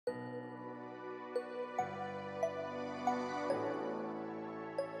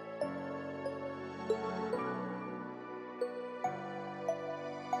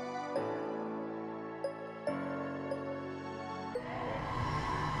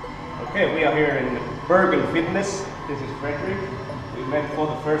Okay, we are here in Bergen Fitness. This is Fredrik. We met for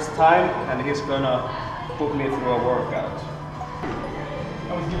the first time and he's gonna put me through a workout.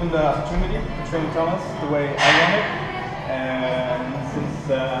 I was given the opportunity to train Thomas the way I want it, and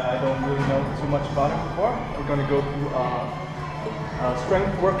since I don't really know too much about it before, we're going to go through a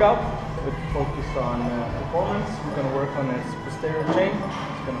strength workout with focus on performance. We're going to work on his posterior chain.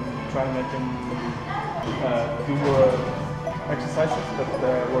 It's going to try to make him do exercises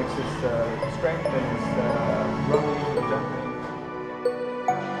that works his strength and his running and jumping.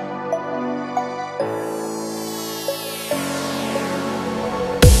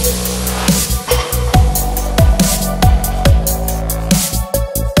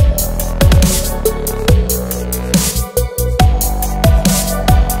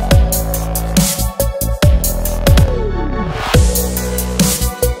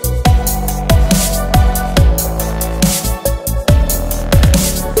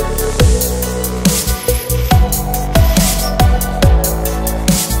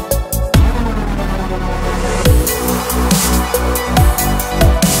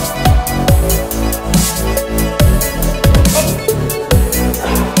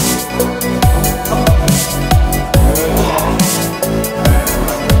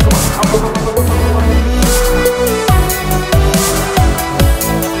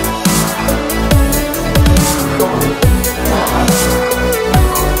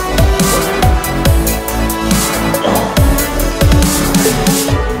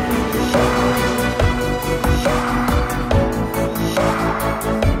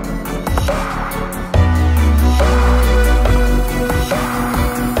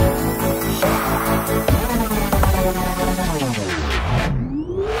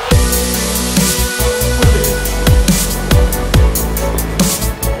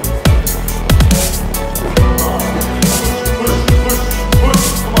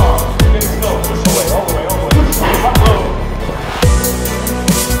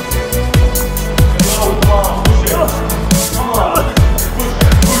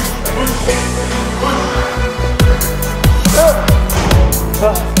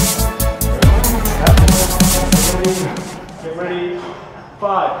 Get ready.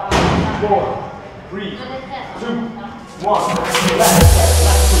 5, 4, 3, 2, 1.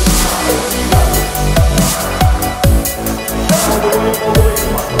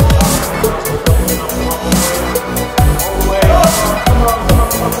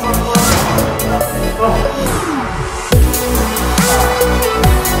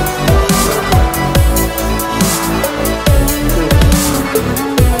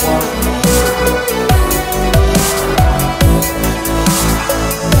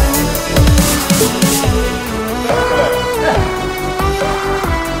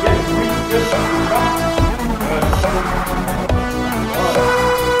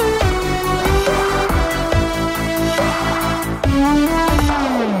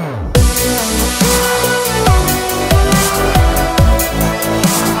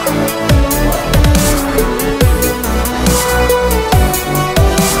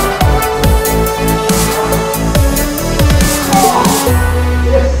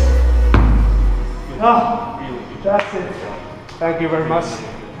 That's it. Thank you very much.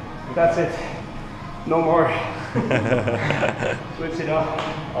 That's it. No more. Switch it off.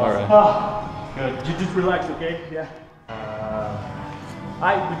 Alright. Good. You just relax, okay? Yeah.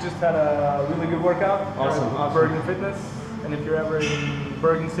 We just had a really good workout. Awesome. Bergen Fitness. And if you're ever in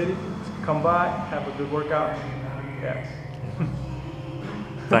Bergen City, come by, have a good workout. Yeah.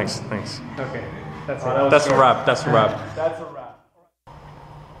 Thanks. Okay. That's it. That's a wrap. That's a wrap. That's a wrap.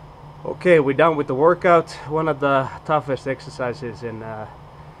 Okay, we're done with the workout. One of the toughest exercises in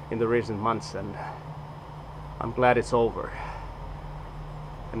the recent months, and I'm glad it's over.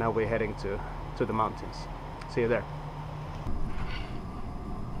 And now we're heading to the mountains. See you there.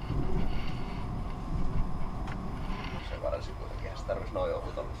 Se varasi kuitenkin, se tarvitsisi noin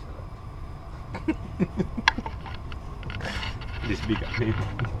ohutella sille. This big meat.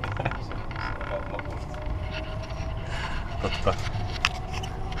 Totta.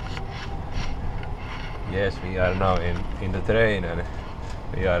 Yes, we are now in the train and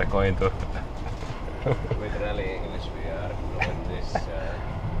we are going to With rally English we are doing this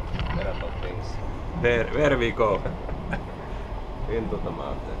marathon things. where we go? Into the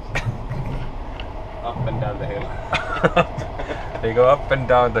mountains. Up and down the hill. We go up and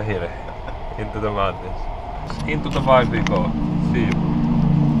down the hill into the mountains. Into the vibe we go. See you.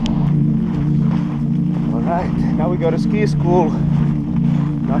 Alright, now we go to ski school.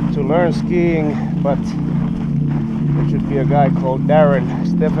 Not to learn skiing, but there should be a guy called Darren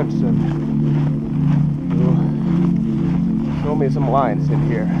Stephenson who show me some lines in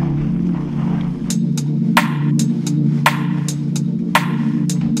here.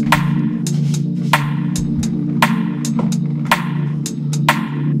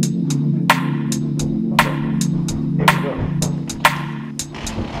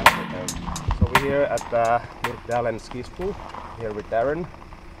 here at Northern ski school here with Darren.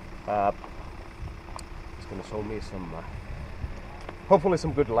 He's gonna show me some, hopefully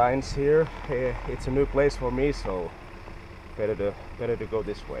some good lines here. It's a new place for me, so better to go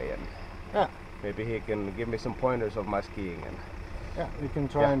this way, and Yeah. maybe he can give me some pointers of my skiing. And Yeah, we can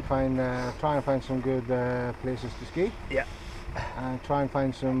try and find some good places to ski. yeah, And try and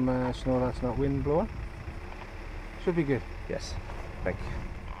find some snow that's not wind blowing. Should be good. yes, thank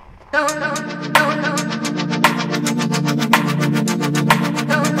you.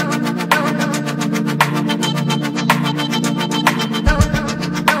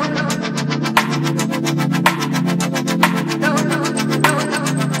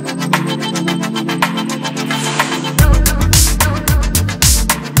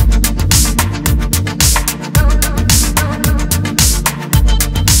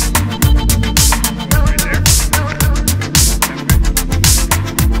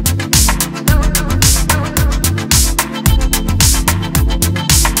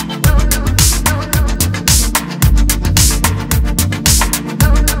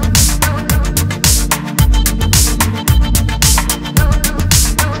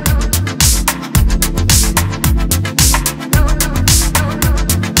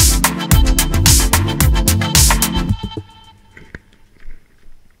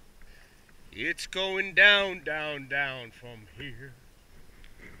 It's going down, down, down from here.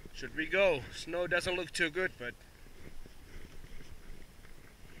 Should we go? Snow doesn't look too good, but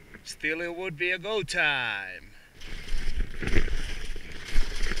still it would be a go time.